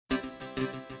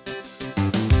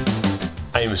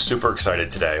I am super excited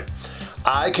today.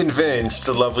 I convinced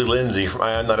the lovely Lindsay from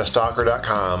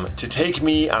IamNotAstalker.com to take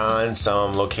me on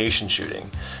some location shooting.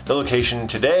 The location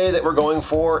today that we're going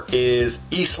for is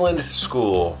Eastland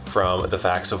School from The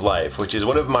Facts of Life, which is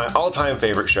one of my all-time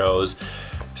favorite shows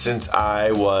since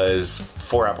I was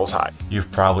 4 apples high.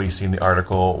 You've probably seen the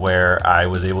article where I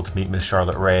was able to meet Miss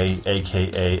Charlotte Ray,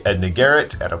 aka Edna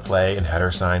Garrett, at a play and had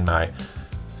her sign my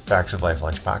Facts of Life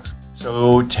lunchbox.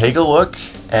 So take a look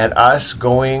at us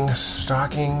going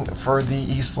stalking for the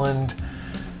Eastland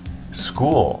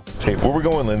School. Where we're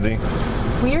going, Lindsay?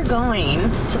 We are going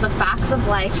to the Facts of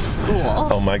Life School.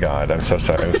 Oh my God, I'm so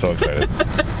sorry. I'm so excited.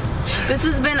 This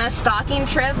has been a stalking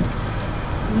trip.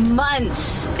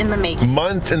 Months in the making.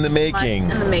 Months in the making.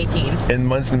 Months in the making. And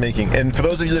months in the making. And for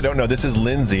those of you that don't know, this is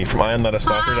Lindsay from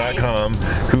IamNotAstalker.com,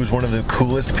 who's one of the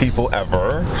coolest people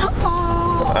ever. Oh.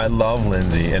 I love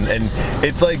Lindsay, and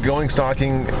it's like going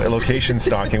stalking, location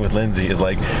stalking with Lindsay is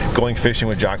like going fishing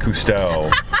with Jacques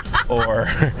Cousteau, or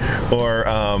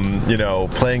you know,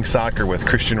 playing soccer with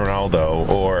Cristiano Ronaldo,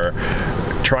 or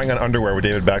trying on underwear with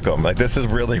David Beckham. Like, this is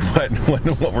really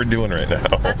what we're doing right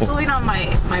now. That's going on my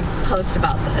post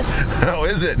about this. How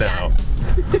is it now? Yes.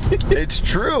 It's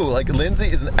true. Like, Lindsay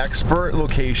is an expert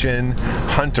location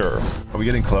hunter. Are we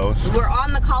getting close? We're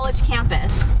on the college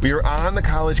campus. We are on the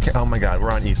college oh my God,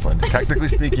 we're on Eastland. Technically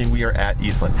speaking, we are at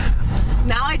Eastland.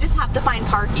 Now I just have to find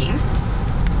parking.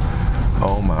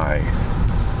 Oh my.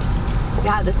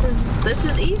 Yeah, this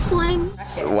is Eastland.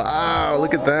 Wow,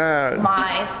 look at that.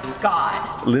 My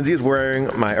God. Lindsay is wearing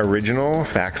my original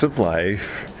Facts of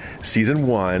Life Season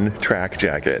 1 track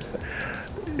jacket.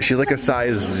 She's like a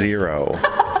size 0.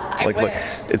 Like, look,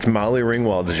 it's Molly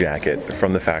Ringwald's jacket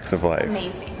from the Facts of Life.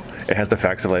 Amazing. It has the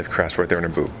Facts of Life crest right there in her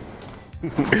boob.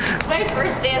 It's my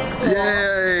first day of school.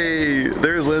 Yay!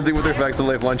 There's Lindsay with her Facts of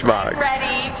Life lunchbox. I'm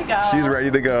ready to go. She's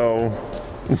ready to go.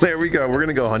 There we go. We're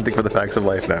gonna go hunting for the Facts of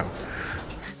Life now.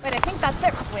 Wait, I think that's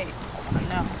it. Wait,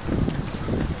 no.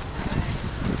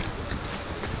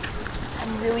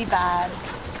 I'm really bad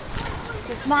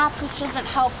with maps, which doesn't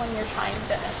help when you're trying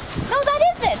to. No, that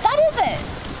is it. That is it.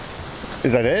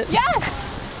 Is that it? Yes.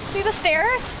 See the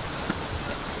stairs?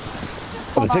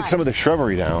 Oh, let's take some of the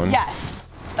shrubbery down. Yes.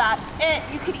 That's it.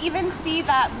 You could even see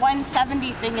that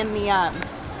 170 thing in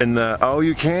the oh,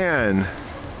 you can.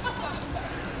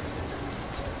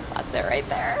 That's it right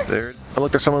there. There. Oh,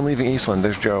 look, there's someone leaving Eastland.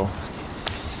 There's Joe.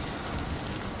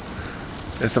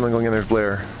 There's someone going in. There's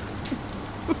Blair.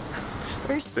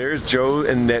 There's Joe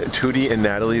and Tootie and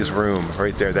Natalie's room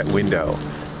right there, that window.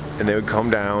 And they would come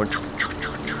down,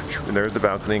 and there's the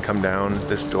balcony, and come down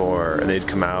this door, and they'd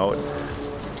come out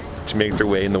to make their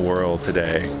way in the world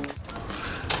today.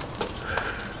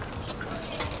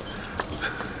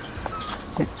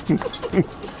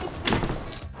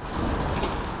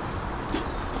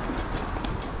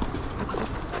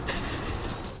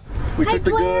 We took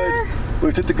the good,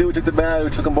 we took the good, we took the bad, we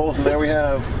took them both, and there we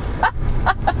have.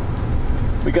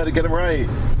 We got to get them right.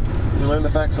 We learn the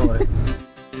facts of life.